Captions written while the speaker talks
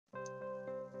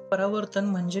परावर्तन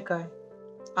म्हणजे काय?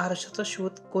 आरशाचा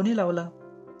शोध कोणी लावला?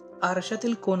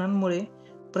 आरशातील कोनांमुळे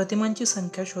प्रतिमांची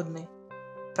संख्या शोधणे.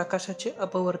 प्रकाशाचे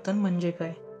अपवर्तन म्हणजे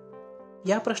काय?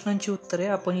 या प्रश्नांची उत्तरे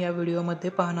आपण या व्हिडिओमध्ये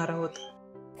पाहणार आहोत.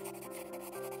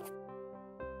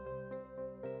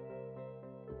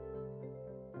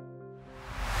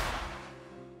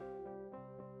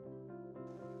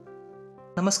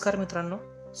 नमस्कार मित्रांनो,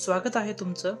 स्वागत आहे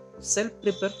तुमचं सेल्फ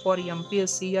प्रिपेअर फॉर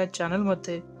MPSC या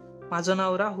चॅनलमध्ये. माझं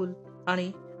नाव राहुल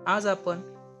आणि आज आपण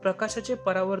प्रकाशाचे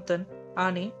परावर्तन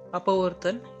आणि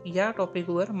अपवर्तन या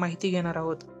टॉपिकवर माहिती घेणार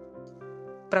आहोत.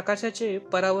 प्रकाशाचे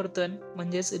परावर्तन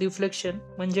म्हणजेच रिफ्लेक्शन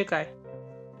म्हणजे काय?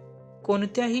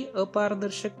 कोणत्याही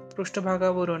अपारदर्शक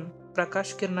पृष्ठभागावरून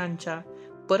प्रकाश किरणांच्या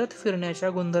परत फिरण्याच्या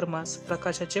गुणधर्मास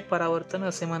प्रकाशाचे परावर्तन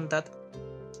असे म्हणतात.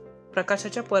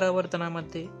 प्रकाशाच्या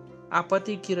परावर्तनामध्ये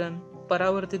आपाती किरण,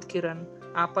 परावर्तित किरण,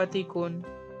 आपाती कोन,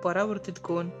 परावर्तित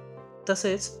कोन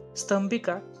तसेच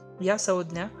स्तंभिका या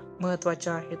संज्ञा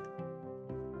महत्त्वाच्या आहेत.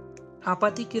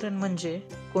 आपाती किरण म्हणजे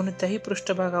कोणत्याही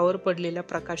पृष्ठभागावर पडलेल्या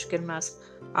प्रकाश किरणास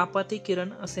आपाती किरण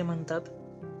असे म्हणतात.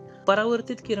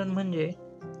 परावर्तित किरण म्हणजे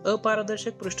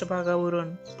अपारदर्शक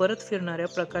पृष्ठभागावरून परत फिरणाऱ्या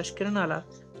प्रकाश किरणाला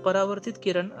परावर्तित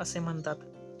किरण असे म्हणतात.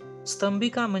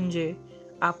 स्तंभिका म्हणजे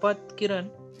आपात किरण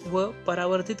व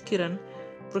परावर्तित किरण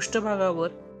पृष्ठभागावर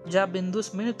ज्या बिंदूस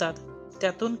मिळतात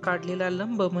त्यातून काढलेला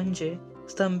लंब म्हणजे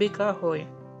स्तंभिका होय.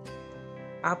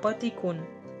 आपाती कोन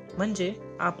म्हणजे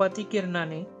आपाती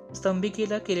किरणाने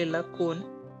स्तंभिकेला केलेला कोन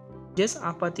जेच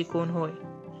आपाती कोन होय.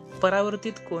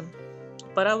 परावर्तित कोन,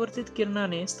 परावर्तित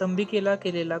किरणाने स्तंभिकेला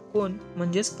केलेला कोन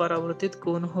म्हणजेच परावर्तित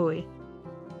कोन होय.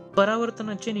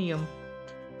 परावर्तनाचे नियम.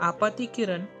 आपाती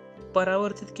किरण,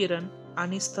 परावर्तित किरण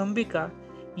आणि स्तंभिका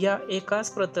या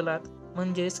एकाच प्रतलात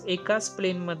म्हणजेच एकाच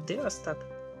प्लेनमध्ये असतात.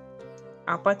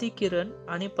 आपाती किरण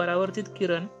आणि परावर्तित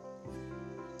किरण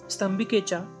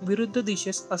स्तंभिकेच्या विरुद्ध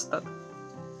दिशेस असतात.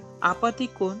 आपाती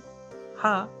कोन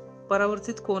हा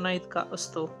परावर्तित कोनाइतका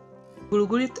असतो.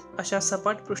 गुळगुळीत अशा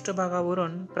सपाट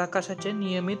पृष्ठभागावरून प्रकाशाचे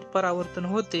नियमित परावर्तन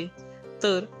होते,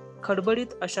 तर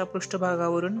खडबडीत अशा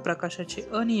पृष्ठभागावरून प्रकाशाचे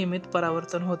अनियमित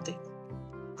परावर्तन होते.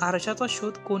 आरशाचा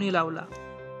शोध कोणी लावला?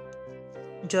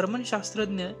 जर्मन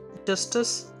शास्त्रज्ञ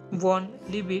जस्टस वॉन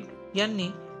लिबिग यांनी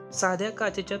साध्या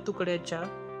काचेच्या तुकड्याच्या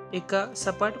एका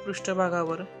सपाट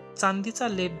पृष्ठभागावर चांदीचा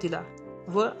लेप दिला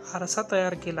व आरसा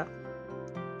तयार केला.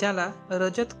 त्याला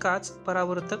रजत काच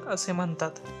परावर्तक असे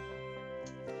म्हणतात.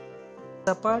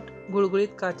 सपाट गुळगुळीत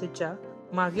काचेच्या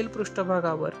मागील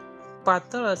पृष्ठभागावर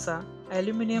पातळ असा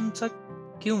ॲल्युमिनियमचा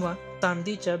किंवा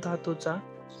चांदीच्या धातूचा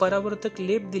परावर्तक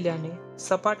लेप दिल्याने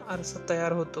सपाट आरसा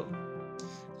तयार होतो.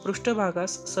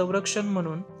 पृष्ठभागास संरक्षण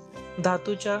म्हणून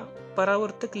धातूच्या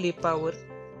परावर्तक लेपावर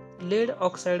लेड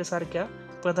ऑक्साईड सारख्या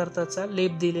पदार्थाचा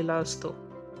लेप दिलेला असतो.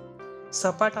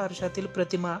 सपाट आरशातील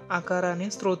प्रतिमा आकाराने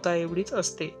स्रोताएवढीच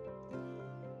असते.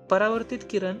 परावर्तित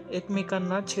किरण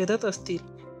एकमेकांना छेदत असतील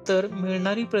तर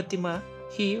मिळणारी प्रतिमा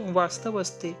ही वास्तव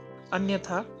असते,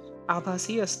 अन्यथा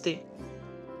आभासी असते.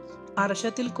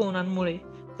 आरशातील कोनांमुळे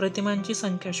प्रतिमांची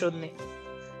संख्या शोधणे.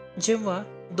 जेव्हा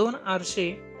दोन आरसे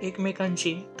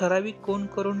एकमेकांची ठराविक कोन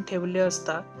करून ठेवले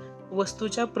असता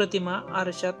वस्तूच्या प्रतिमा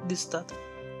आरशात दिसतात.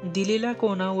 दिलेल्या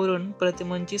कोनावरून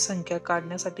प्रतिमांची संख्या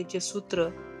काढण्यासाठीचे सूत्र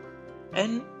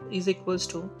n =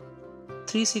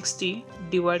 360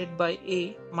 / a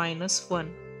 - 1.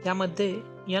 यामध्ये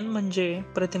n म्हणजे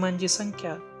प्रतिमांची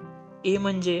संख्या, a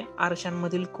म्हणजे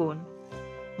आरशांमधील कोन.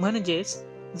 म्हणजेच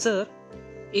जर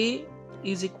a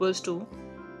 =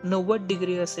 90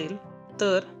 डिग्री असेल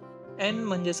तर n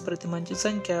म्हणजेच प्रतिमांची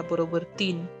संख्या बरोबर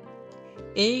 3.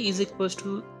 a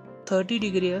 = 30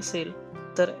 डिग्री असेल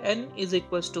तर n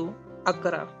 =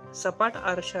 11. सपाट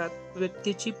आरशात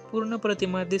व्यक्तीची पूर्ण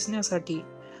प्रतिमा दिसण्यासाठी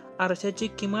आरशाची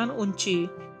किमान उंची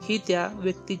ही त्या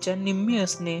व्यक्तीच्या निम्मी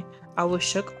असणे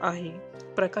आवश्यक आहे.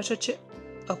 प्रकाशाचे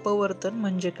अपवर्तन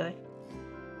म्हणजे काय?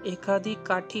 एखादी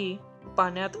काठी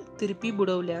पाण्यात तिरपी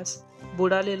बुडवल्यास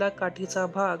बुडालेला काठीचा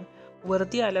भाग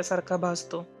वरती आल्यासारखा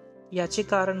भासतो. याचे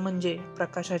कारण म्हणजे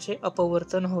प्रकाशाचे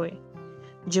अपवर्तन होय.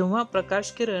 जेव्हा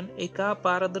प्रकाश किरण एका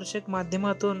पारदर्शक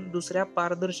माध्यमातून दुसऱ्या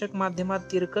पारदर्शक माध्यमात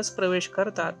तिरकस प्रवेश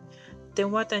करतात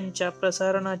तेव्हा त्यांच्या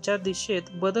प्रसारणाच्या दिशेत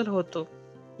बदल होतो.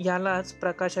 यालाच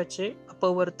प्रकाशाचे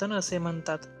अपवर्तन असे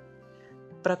म्हणतात.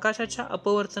 प्रकाशाच्या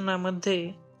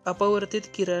अपवर्तनामध्ये अपवर्तित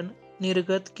किरण,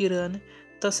 निर्गत किरण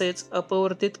तसेच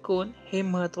अपवर्तित कोन हे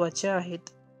महत्त्वाचे आहेत.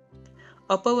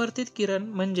 अपवर्तित किरण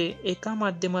म्हणजे एका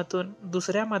माध्यमातून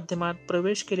दुसऱ्या माध्यमात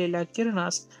प्रवेश केलेल्या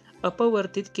किरणास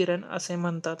अपवर्तित किरण असे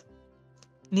म्हणतात.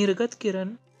 निर्गत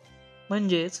किरण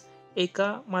म्हणजेच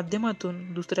एका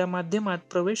माध्यमातून दुसऱ्या माध्यमात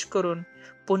प्रवेश करून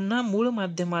पुन्हा मूळ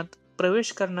माध्यमात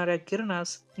प्रवेश करणाऱ्या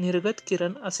किरणास निर्गत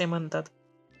किरण असे म्हणतात.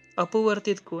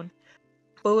 अपवर्तित कोन.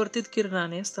 अपवर्तित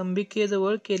किरणाने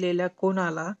स्तंभिकेजवळ केलेल्या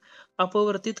कोनाला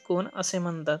अपवर्तित कोन असे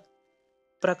म्हणतात.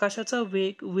 प्रकाशाचा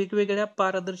वेग वेगवेगळ्या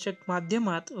पारदर्शक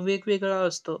माध्यमात वेगवेगळा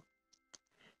असतो.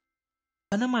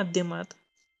 घन माध्यमात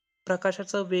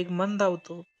प्रकाशाचा वेग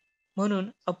मंदावतो, म्हणून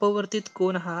अपवर्तित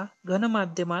कोन हा घन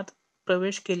माध्यमात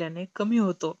प्रवेश केल्याने कमी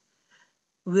होतो.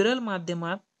 विरल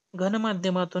माध्यमात घन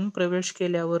माध्यमातून प्रवेश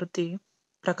केल्यावरती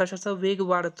प्रकाशाचा वेग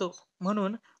वाढतो,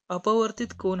 म्हणून अपवर्तित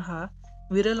कोन हा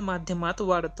विरल माध्यमात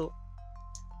वाढतो.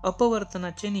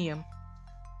 अपवर्तनाचे नियम.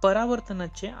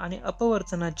 परावर्तनाचे आणि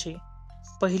अपवर्तनाचे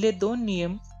पहिले 2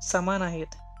 नियम समान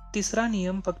आहेत. तिसरा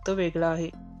नियम फक्त वेगळा आहे,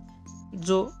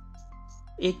 जो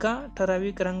एका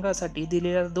ठराविक रंगासाठी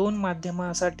दिलेल्या 2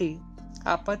 माध्यमासाठी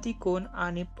आपाती कोन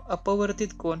आणि अपवर्तित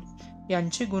कोन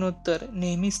यांचे गुणोत्तर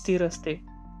नेहमी स्थिर असते.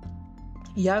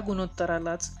 या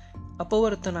गुणोत्तरालाच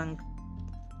अपवर्तनांक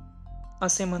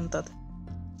असे म्हणतात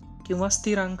किंवा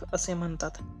स्थिरांक असे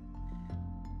म्हणतात.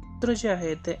 सूत्र जे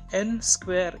आहे ते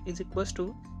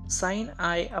n² sin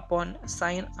I upon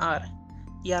sin r.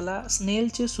 याला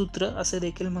स्नेलचे सूत्र असे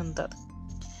देखील म्हणतात.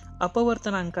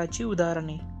 अपवर्तनांकाची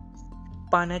उदाहरणे.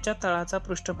 पाण्याच्या तळाचा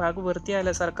पृष्ठभाग वरती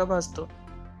आल्यासारखा भासतो.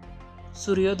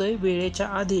 सूर्योदय वेळेच्या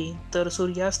आधी तर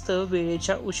सूर्यास्त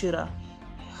वेळेच्या उशिरा.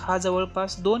 हा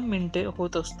जवळपास 2 मिनिटे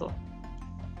होत असतो.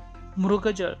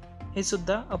 मृगजळ हे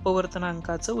सुद्धा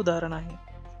अपवर्तनांकाचं उदाहरण आहे.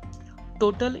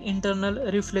 टोटल इंटरनल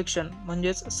रिफ्लेक्शन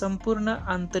म्हणजेच संपूर्ण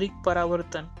आंतरिक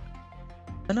परावर्तन.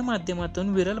 घन माध्यमातून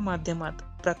विरल माध्यमात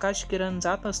प्रकाश किरण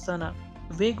जात असताना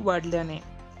वेग वाढल्याने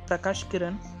प्रकाश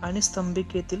किरण आणि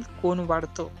स्तंभिकेतील कोन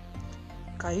वाढतो.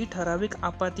 काही ठराविक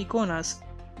आपाती कोनास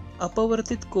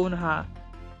अपवर्तित कोन हा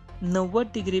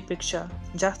 90 डिग्रीपेक्षा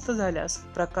जास्त झाल्यास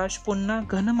प्रकाश पुन्हा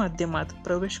घन माध्यमात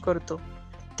प्रवेश करतो.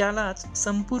 त्यालाच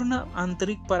संपूर्ण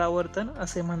आंतरिक परावर्तन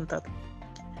असे म्हणतात.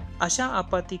 अशा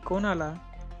आपाती कोनाला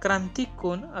क्रांतिक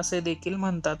कोन असे देखील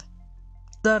म्हणतात.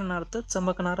 उदाहरणार्थ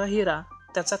चमकणारा हिरा,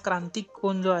 त्याचा क्रांतिक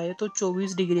कोन जो आहे तो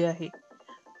 24 डिग्री आहे.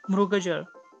 मृगजळ,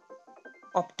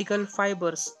 ऑप्टिकल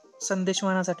फायबर्स,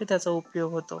 संदेशवहनासाठी त्याचा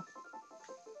उपयोग होतो.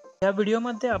 या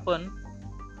व्हिडिओमध्ये आपण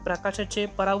प्रकाशाचे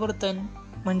परावर्तन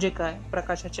म्हणजे काय,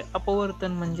 प्रकाशाचे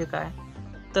अपवर्तन म्हणजे काय,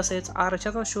 तसेच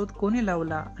आरशाचा शोध कोणी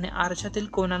लावला आणि आरशातील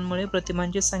कोनांमुळे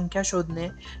प्रतिमांची संख्या शोधणे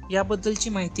याबद्दलची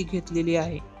माहिती घेतलेली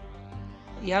आहे.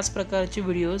 याच प्रकारचे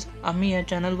व्हिडिओज आम्ही या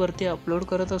चॅनलवरती अपलोड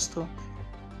करत असतो.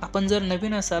 आपण जर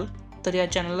नवीन असाल तर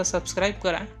या चॅनलला सबस्क्राईब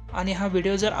करा आणि हा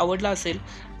व्हिडिओ जर आवडला असेल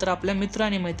तर आपल्या मित्र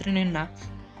आणि मैत्रिणींना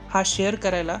हा शेअर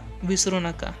करायला विसरू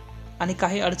नका. आणि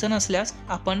काही अडचण असल्यास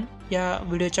आपण या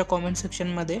व्हिडिओच्या कॉमेंट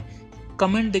सेक्शनमध्ये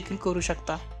कमेंट देखील करू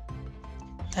शकता.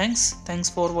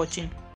 Thanks for watching.